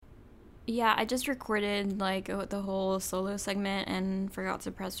Yeah, I just recorded like the whole solo segment and forgot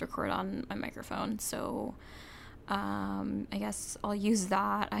to press record on my microphone. So I guess I'll use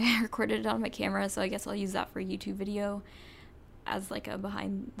that. I recorded it on my camera, so I guess I'll use that for a YouTube video as like a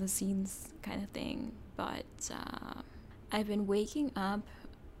behind the scenes kind of thing. But I've been waking up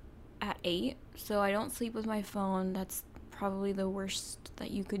at 8, so I don't sleep with my phone. That's probably the worst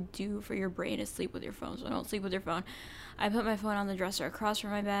that you could do for your brain is sleep with your phone. So I don't sleep with your phone. I put my phone on the dresser across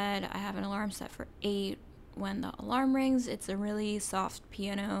from my bed. I have an alarm set for 8. When the alarm rings, it's a really soft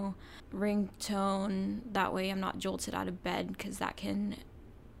piano ringtone. That way I'm not jolted out of bed, because that can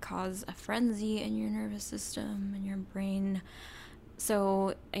cause a frenzy in your nervous system and your brain.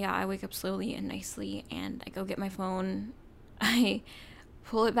 So yeah, I wake up slowly and nicely, and I go get my phone. I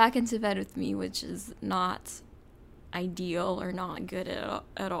pull it back into bed with me, which is not ideal or not good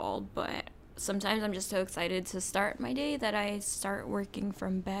at all, but sometimes I'm just so excited to start my day that I start working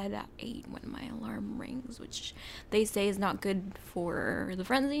from bed at 8 when my alarm rings, which they say is not good for the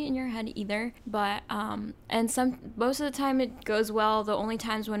frenzy in your head either. But and most of the time it goes well. The only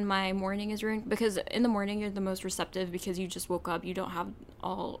times when my morning is ruined, because in the morning you're the most receptive because you just woke up, you don't have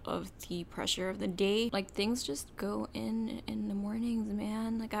all of the pressure of the day. Like, things just go in the mornings,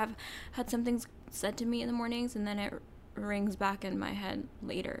 man. Like, I've had some things said to me in the mornings, and then it rings back in my head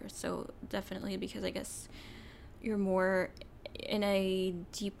later. So definitely, because I guess you're more in a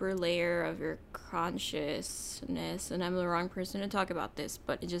deeper layer of your consciousness, and I'm the wrong person to talk about this,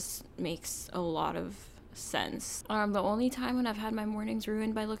 but it just makes a lot of sense. The only time when I've had my mornings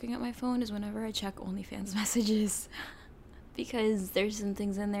ruined by looking at my phone is whenever I check OnlyFans messages. Because there's some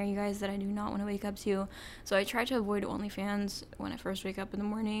things in there, you guys, that I do not want to wake up to. So I try to avoid OnlyFans when I first wake up in the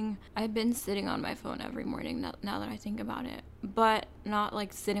morning. I've been sitting on my phone every morning now that I think about it. But not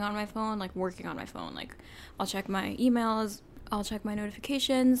like sitting on my phone, like working on my phone. Like, I'll check my emails, I'll check my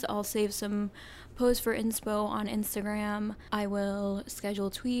notifications, I'll save some posts for inspo on Instagram, I will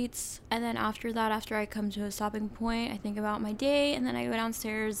schedule tweets, and then after that, after I come to a stopping point, I think about my day, and then I go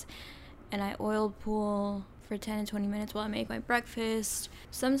downstairs and I oil pull for 10 and 20 minutes while I make my breakfast.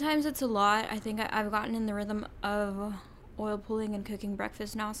 Sometimes it's a lot. I think I've gotten in the rhythm of oil pulling and cooking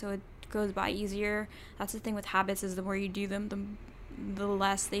breakfast now, so it goes by easier. That's the thing with habits, is the more you do them, the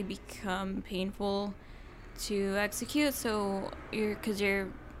less they become painful to execute. So because your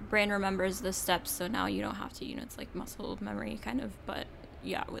brain remembers the steps, so now you don't have to, it's like muscle memory kind of, but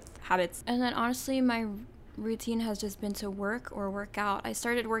yeah, with habits. And then honestly, my routine has just been to work or work out. I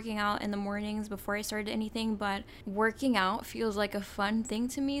started working out in the mornings before I started anything, but working out feels like a fun thing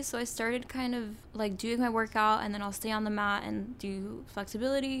to me, so I started kind of like doing my workout, and then I'll stay on the mat and do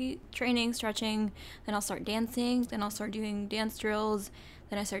flexibility training, stretching, then I'll start dancing, then I'll start doing dance drills,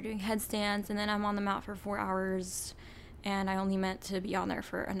 then I start doing headstands, and then I'm on the mat for 4 hours, and I only meant to be on there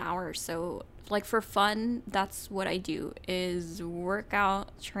for an hour. So like, for fun, that's what I do, is work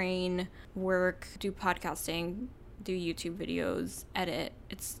out, train, work, do podcasting, do YouTube videos, edit.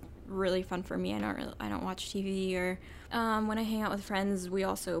 It's really fun for me. I don't watch TV, or when I hang out with friends, we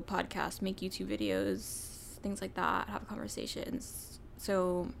also podcast, make YouTube videos, things like that, have conversations.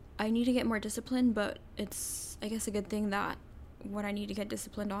 So I need to get more disciplined, but it's, I guess, a good thing that what I need to get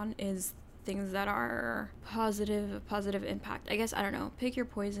disciplined on is things that are positive impact. I guess, I don't know, pick your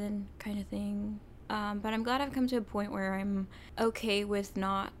poison kind of thing. But I'm glad I've come to a point where I'm okay with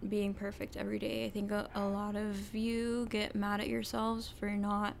not being perfect every day. I think a lot of you get mad at yourselves for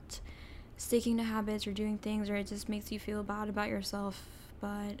not sticking to habits or doing things, or it just makes you feel bad about yourself.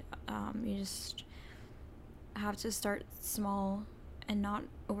 But you just have to start small and not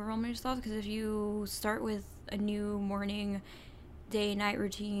overwhelm yourself, because if you start with a new morning, day, night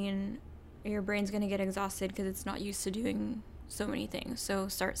routine, your brain's gonna get exhausted because it's not used to doing so many things. So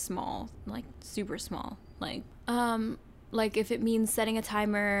start small, like super small. Like if it means setting a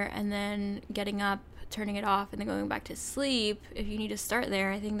timer and then getting up, turning it off, and then going back to sleep, if you need to start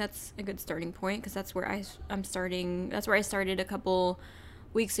there, I think that's a good starting point, because that's where I'm starting. That's where I started a couple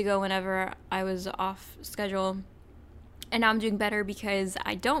weeks ago whenever I was off schedule. And now I'm doing better because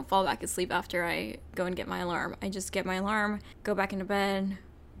I don't fall back asleep after I go and get my alarm. I just get my alarm, go back into bed,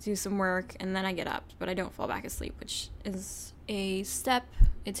 do some work, and then I get up, but I don't fall back asleep, which is a step.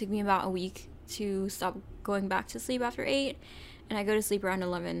 It took me about a week to stop going back to sleep after 8, and I go to sleep around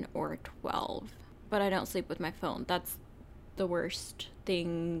 11 or 12, but I don't sleep with my phone. That's the worst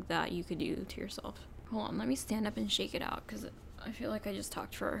thing that you could do to yourself. Hold on, let me stand up and shake it out, because I feel like I just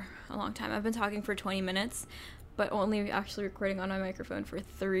talked for a long time. I've been talking for 20 minutes, but only actually recording on my microphone for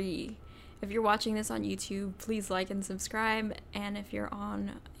 3, If you're watching this on YouTube, please like and subscribe. And if you're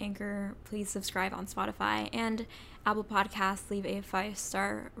on Anchor, please subscribe on Spotify and Apple Podcasts. Leave a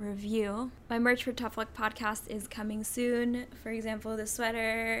 5-star review. My merch for Tough Luck Podcast is coming soon. For example, this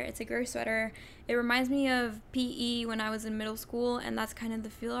sweater, it's a girl sweater. It reminds me of PE when I was in middle school, and that's kind of the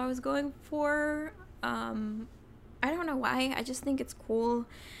feel I was going for. I don't know why, I just think it's cool.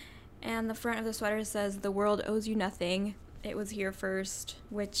 And the front of the sweater says, "The world owes you nothing. It was here first,"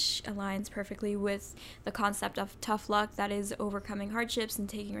 which aligns perfectly with the concept of tough luck, that is overcoming hardships and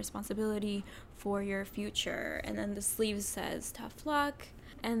taking responsibility for your future. And then the sleeve says tough luck,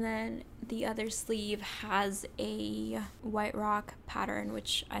 and then the other sleeve has a white rock pattern,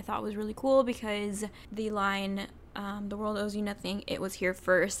 which I thought was really cool because the line "the world owes you nothing, it was here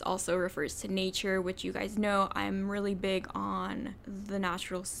first" also refers to nature, which you guys know I'm really big on the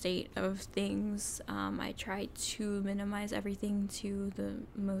natural state of things. I try to minimize everything to the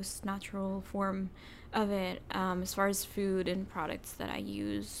most natural form of it. As far as food and products that I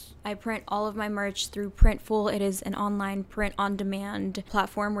use, I print all of my merch through Printful. It is an online print-on-demand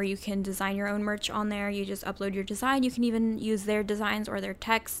platform where you can design your own merch on there. You just upload your design. You can even use their designs or their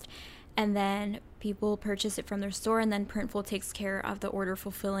text, and then people purchase it from their store, and then Printful takes care of the order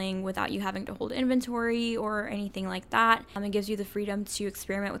fulfilling without you having to hold inventory or anything like that. It gives you the freedom to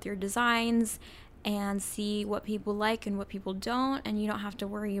experiment with your designs and see what people like and what people don't, and you don't have to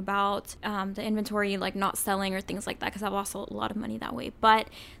worry about the inventory like not selling or things like that, because I've lost a lot of money that way. But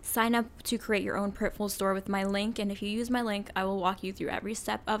sign up to create your own Printful store with my link, and if you use my link, I will walk you through every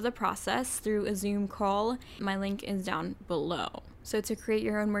step of the process through a Zoom call. My link is down below. So to create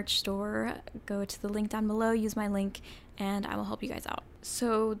your own merch store, go to the link down below, use my link, and I will help you guys out.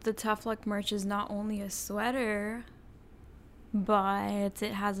 So the Tough Luck merch is not only a sweater, but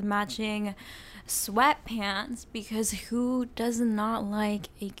it has matching sweatpants, because who does not like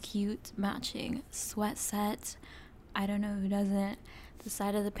a cute matching sweat set? I don't know who doesn't. The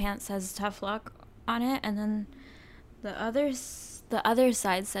side of the pants says Tough Luck on it, and then the other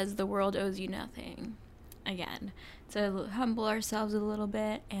side says "The world owes you nothing." Again, to humble ourselves a little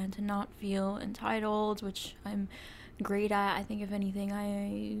bit and to not feel entitled, which I'm great at. I think if anything,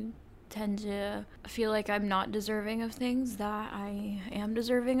 I tend to feel like I'm not deserving of things that I am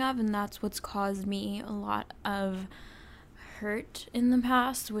deserving of, and that's what's caused me a lot of hurt in the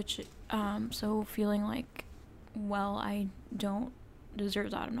past, which so feeling like, well, I don't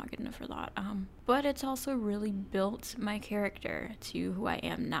deserve that, I'm not good enough for that, but it's also really built my character to who I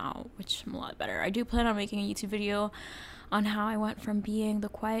am now, which I'm a lot better. I do plan on making a YouTube video on how I went from being the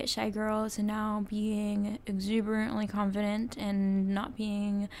quiet, shy girl to now being exuberantly confident and not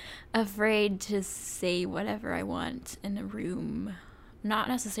being afraid to say whatever I want in a room. Not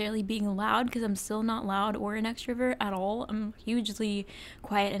necessarily being loud, because I'm still not loud or an extrovert at all. I'm hugely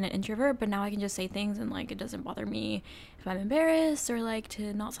quiet and an introvert, but now I can just say things and like it doesn't bother me if I'm embarrassed or like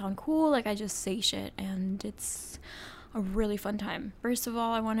to not sound cool. Like I just say shit, and it's a really fun time. First of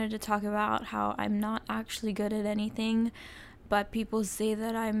all, I wanted to talk about how I'm not actually good at anything, but people say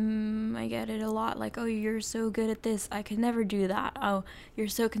that I get it a lot, like, "Oh, you're so good at this, I could never do that. Oh, you're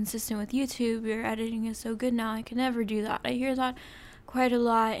so consistent with YouTube, your editing is so good now, I could never do that." I hear that quite a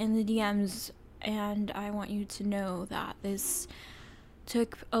lot in the DMs, and I want you to know that this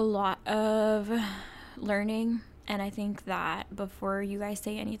took a lot of learning, and I think that before you guys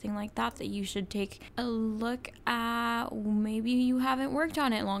say anything like that you should take a look at, maybe you haven't worked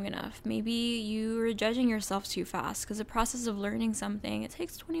on it long enough, maybe you are judging yourself too fast, because the process of learning something, it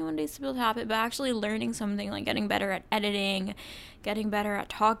takes 21 days to build a habit, but actually learning something, like getting better at editing, getting better at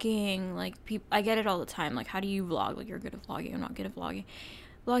talking, like I get it all the time, like, how do you vlog? Like, you're good at vlogging, I'm not good at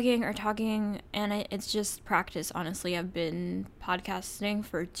vlogging or talking, and it's just practice. Honestly, I've been podcasting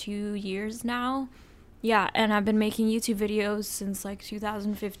for 2 years now. Yeah, and I've been making YouTube videos since like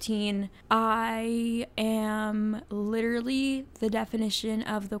 2015. I am literally the definition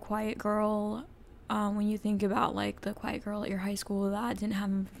of the quiet girl. When you think about like the quiet girl at your high school that didn't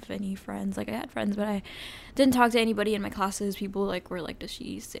have any friends. Like, I had friends, but I didn't talk to anybody in my classes. People like were like, is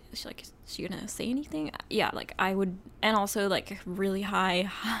she gonna say anything? Yeah, like I would, and also like really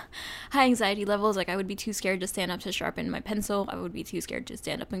high anxiety levels. Like, I would be too scared to stand up to sharpen my pencil. I would be too scared to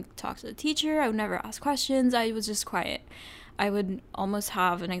stand up and talk to the teacher. I would never ask questions. I was just quiet. I would almost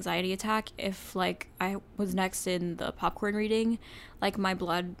have an anxiety attack if like I was next in the popcorn reading. Like, my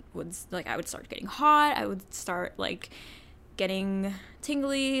blood would, like, I would start getting hot. I would start like getting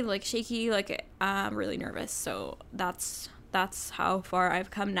tingly, like shaky, like I'm really nervous. So that's that's how far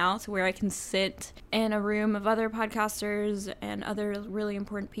I've come now, to where I can sit in a room of other podcasters and other really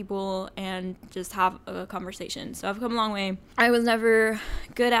important people and just have a conversation. So I've come a long way. I was never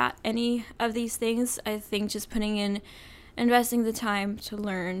good at any of these things. I think just investing the time to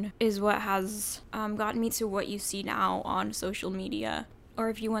learn is what has gotten me to what you see now on social media. Or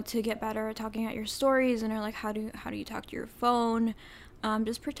if you want to get better at talking at your stories and are like, how do you talk to your phone?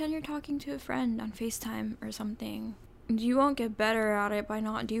 Just pretend you're talking to a friend on FaceTime or something. You won't get better at it by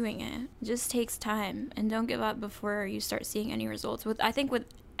not doing it. It just takes time, and don't give up before you start seeing any results. I think with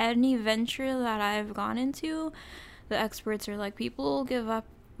any venture that I've gone into, the experts are like, people give up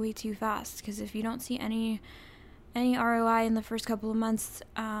way too fast, because if you don't see any ROI in the first couple of months,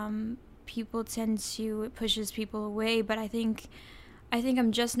 it pushes people away. But I think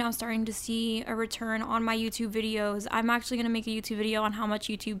I'm just now starting to see a return on my YouTube videos. I'm actually going to make a YouTube video on how much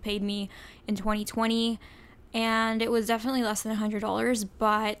YouTube paid me in 2020, and it was definitely less than $100,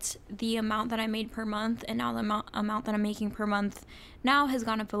 but the amount that I made per month and now the amount that I'm making per month now has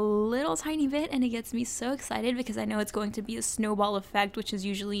gone up a little tiny bit, and it gets me so excited because I know it's going to be a snowball effect, which is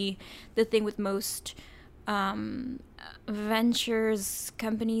usually the thing with most ventures,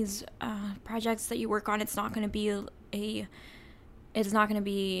 companies, projects that you work on. It's not going to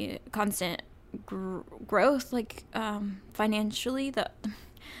be constant growth, like financially, the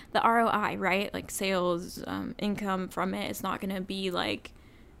ROI, right? Like sales, income from it. It's not going to be like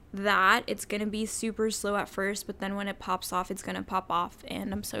that. It's going to be super slow at first, but then when it pops off, it's going to pop off.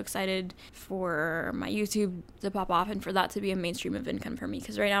 And I'm so excited for my YouTube to pop off and for that to be a main stream of income for me.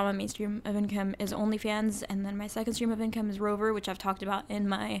 Because right now my main stream of income is OnlyFans, and then my second stream of income is Rover, which I've talked about in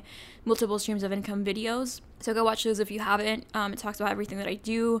my multiple streams of income videos. So go watch those if you haven't. It talks about everything that I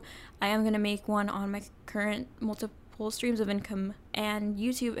do. I am going to make one on my current multiple streams of income, and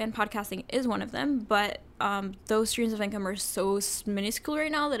YouTube and podcasting is one of them, but those streams of income are so minuscule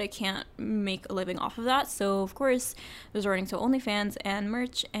right now that I can't make a living off of that. So of course, resorting to OnlyFans and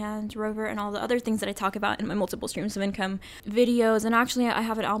merch and Rover and all the other things that I talk about in my multiple streams of income videos. And actually, I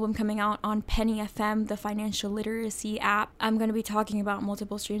have an album coming out on Penny FM, the financial literacy app. I'm going to be talking about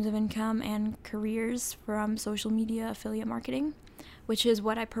multiple streams of income and careers from social media affiliate marketing, which is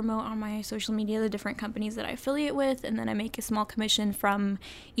what I promote on my social media, the different companies that I affiliate with, and then I make a small commission from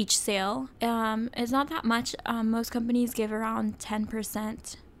each sale. It's not that much. Most companies give around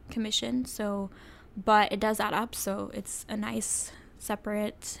 10% commission, but it does add up, so it's a nice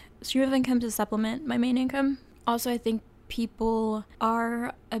separate stream of income to supplement my main income. Also, I think people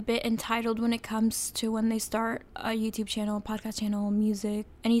are a bit entitled when it comes to when they start a YouTube channel, podcast channel, music,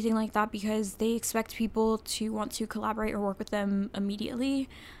 anything like that, because they expect people to want to collaborate or work with them immediately.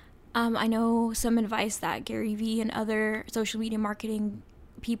 I know some advice that Gary Vee and other social media marketing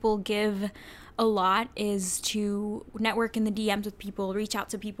people give a lot is to network in the DMs with people, reach out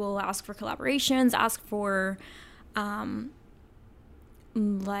to people, ask for collaborations, ask for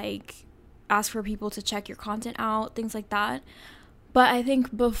ask for people to check your content out, things like that. But I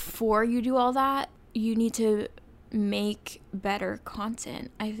think before you do all that, you need to make better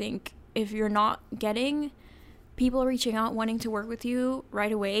content. I think if you're not getting people reaching out wanting to work with you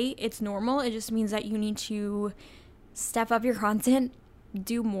right away, it's normal. It just means that you need to step up your content,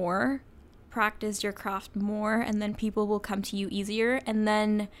 do more, practice your craft more, and then people will come to you easier, and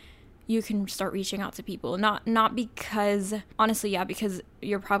then you can start reaching out to people. Not because, honestly, yeah, because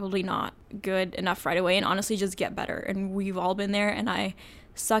you're probably not good enough right away, and honestly, just get better. And we've all been there, and I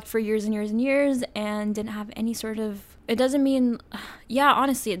sucked for years and years and years and didn't have any sort of, it doesn't mean, yeah,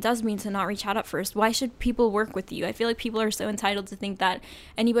 honestly, it does mean to not reach out at first. Why should people work with you? I feel like people are so entitled to think that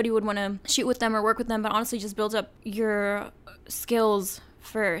anybody would want to shoot with them or work with them, but honestly, just build up your skills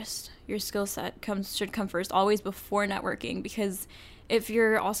first. Your skill set should come first, always, before networking, because if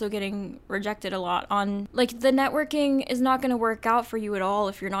you're also getting rejected a lot on, like, the networking is not going to work out for you at all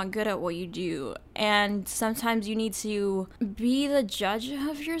if you're not good at what you do. And sometimes you need to be the judge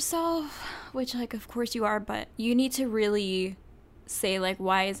of yourself, which, like, of course you are, but you need to really say, like,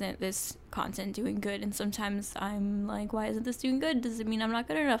 why isn't this content doing good? And sometimes I'm like, why isn't this doing good? Does it mean I'm not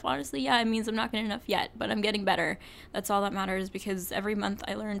good enough? Honestly, yeah, it means I'm not good enough yet, but I'm getting better. That's all that matters, because every month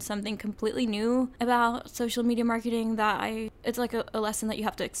I learn something completely new about social media marketing it's like a lesson that you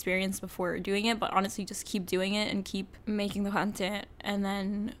have to experience before doing it, but honestly, just keep doing it and keep making the content, and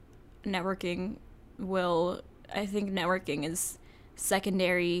then networking I think networking is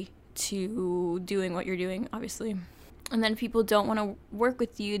secondary to doing what you're doing, obviously. And then people don't want to work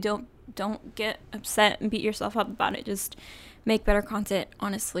with you, don't get upset and beat yourself up about it. Just make better content,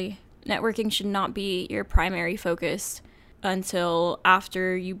 honestly. Networking should not be your primary focus until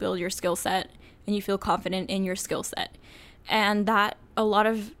after you build your skill set and you feel confident in your skill set. and that a lot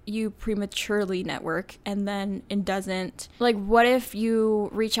of you prematurely network and then it doesn't. Like, what if you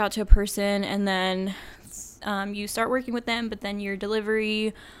reach out to a person and then you start working with them, but then your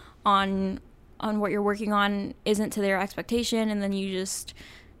delivery on what you're working on isn't to their expectation, and then you just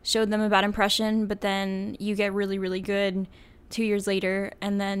showed them a bad impression, but then you get really, really good 2 years later,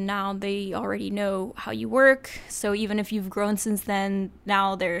 and then now they already know how you work. So even if you've grown since then,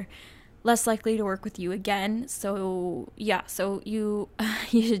 now they're less likely to work with you again. So yeah, so you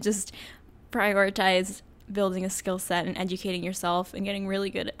should just prioritize building a skill set and educating yourself and getting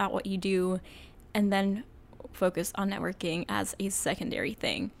really good at what you do, and then focus on networking as a secondary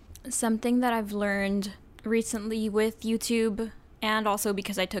thing. Something that I've learned recently with YouTube, and also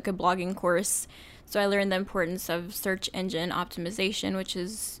because I took a blogging course, so I learned the importance of search engine optimization, which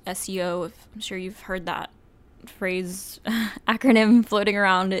is SEO. I'm sure you've heard that phrase, acronym floating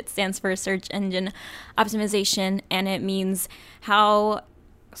around. It stands for search engine optimization, and it means how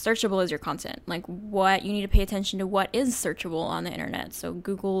searchable is your content. Like, what you need to pay attention to, what is searchable on the internet. So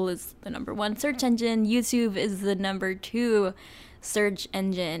Google is the number 1 search engine, YouTube is the number 2 search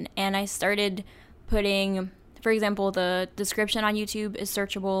engine, and I started putting, for example, the description on YouTube is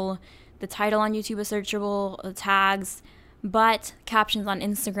searchable, the title on YouTube is searchable, the tags, but captions on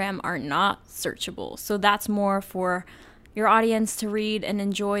Instagram are not searchable. So that's more for your audience to read and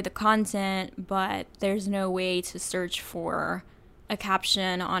enjoy the content, but there's no way to search for a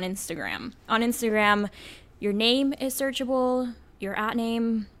caption on Instagram. On Instagram, your name is searchable, your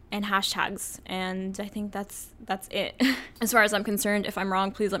 @name, and hashtags, and I think that's it. As far as I'm concerned, if I'm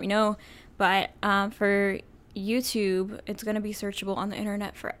wrong, please let me know. But for YouTube, it's going to be searchable on the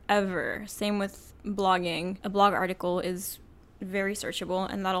internet forever. Same with blogging. A blog article is very searchable,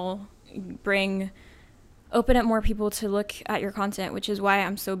 and that'll open up more people to look at your content, which is why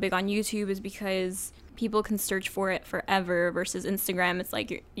I'm so big on YouTube, is because people can search for it forever, versus Instagram. It's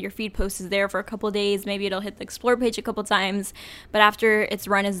like your feed post is there for a couple of days, maybe it'll hit the explore page a couple times, but after its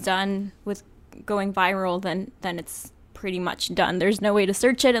run is done with going viral, then it's pretty much done. There's no way to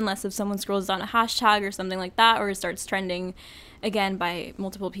search it unless if someone scrolls down a hashtag or something like that, or it starts trending again by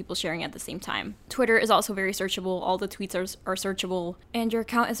multiple people sharing at the same time. Twitter is also very searchable. All the tweets are searchable, and your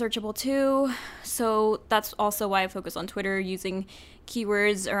account is searchable too. So that's also why I focus on Twitter, using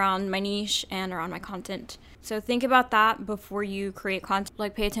keywords around my niche and around my content. So think about that before you create content.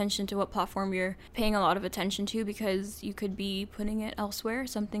 Like, pay attention to what platform you're paying a lot of attention to, because you could be putting it elsewhere,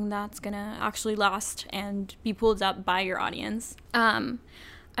 something that's gonna actually last and be pulled up by your audience.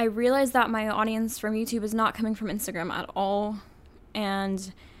 I realized that my audience from YouTube is not coming from Instagram at all,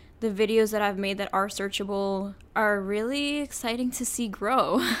 and the videos that I've made that are searchable are really exciting to see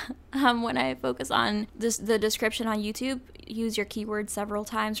grow. When I focus on the description on YouTube, use your keywords several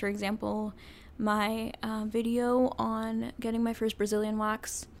times. For example, my video on getting my first Brazilian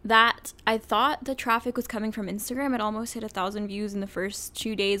wax, that I thought the traffic was coming from Instagram. It almost hit 1,000 views in the first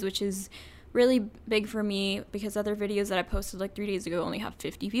 2 days, which is really big for me, because other videos that I posted like 3 days ago only have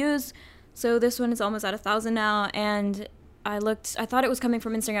 50 views. So this one is almost at 1,000 now, and I thought it was coming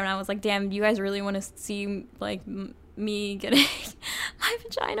from Instagram, and I was like, damn, do you guys really want to see like me getting my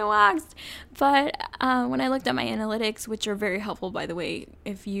vagina waxed? But when I looked at my analytics, which are very helpful, by the way,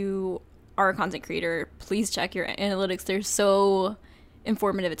 if you are a content creator, please check your analytics. They're so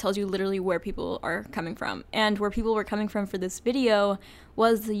informative. It tells you literally where people are coming from, and where people were coming from for this video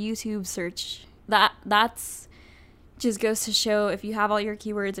was the YouTube search. That's just goes to show, if you have all your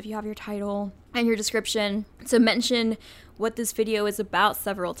keywords, if you have your title and your description to mention what this video is about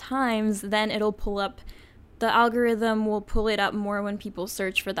several times, then it'll pull up, the algorithm will pull it up more when people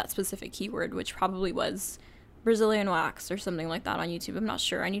search for that specific keyword, which probably was Brazilian wax or something like that on YouTube. I'm not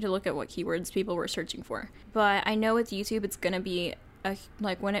sure. I need to look at what keywords people were searching for. But I know with YouTube, it's going to be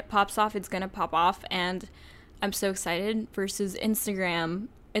like when it pops off, it's going to pop off, and I'm so excited. Versus Instagram,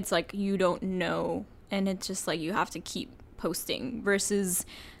 it's like you don't know, and it's just like you have to keep posting. Versus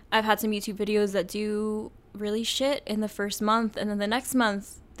I've had some YouTube videos that do really shit in the first month, and then the next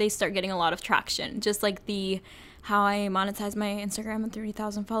month they start getting a lot of traction. Just like the how I monetize my Instagram at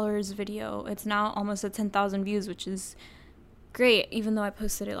 30,000 followers video. It's now almost at 10,000 views, which is great, even though I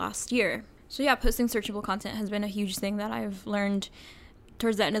posted it last year. So yeah, posting searchable content has been a huge thing that I've learned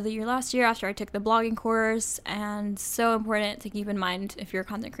towards the end of the year last year after I took the blogging course, and so important to keep in mind if you're a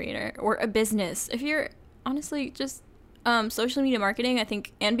content creator or a business. If you're honestly just social media marketing, I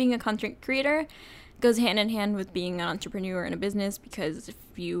think, and being a content creator goes hand in hand with being an entrepreneur and a business, because if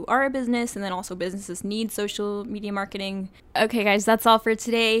you are a business, and then also businesses need social media marketing. Okay guys, that's all for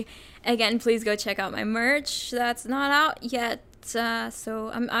today. Again, please go check out my merch that's not out yet.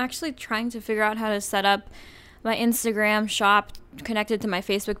 So I'm actually trying to figure out how to set up my Instagram shop connected to my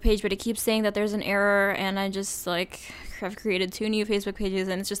Facebook page, but it keeps saying that there's an error, and I just like have created 2 new Facebook pages,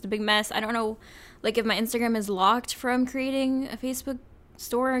 and it's just a big mess. I don't know, like, if my Instagram is locked from creating a Facebook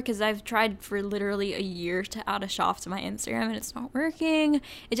store, because I've tried for literally a year to add a shop to my Instagram and it's not working.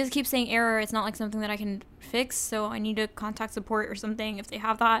 It just keeps saying error. It's not like something that I can fix, so I need to contact support or something if they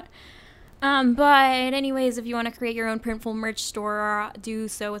have that. But anyways, if you want to create your own Printful merch store, do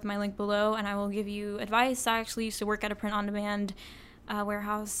so with my link below, and I will give you advice. I actually used to work at a print-on-demand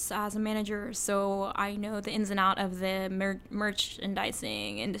warehouse as a manager, so I know the ins and out of the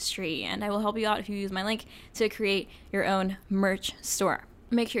merchandising industry, and I will help you out if you use my link to create your own merch store.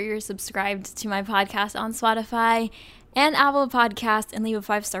 Make sure you're subscribed to my podcast on Spotify and Apple Podcast, and leave a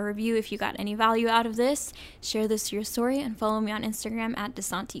 5-star review if you got any value out of this. Share this to your story, and follow me on Instagram at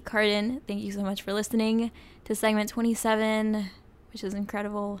DesantiCarden. Thank you so much for listening to segment 27, which is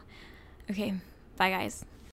incredible. Okay, bye guys.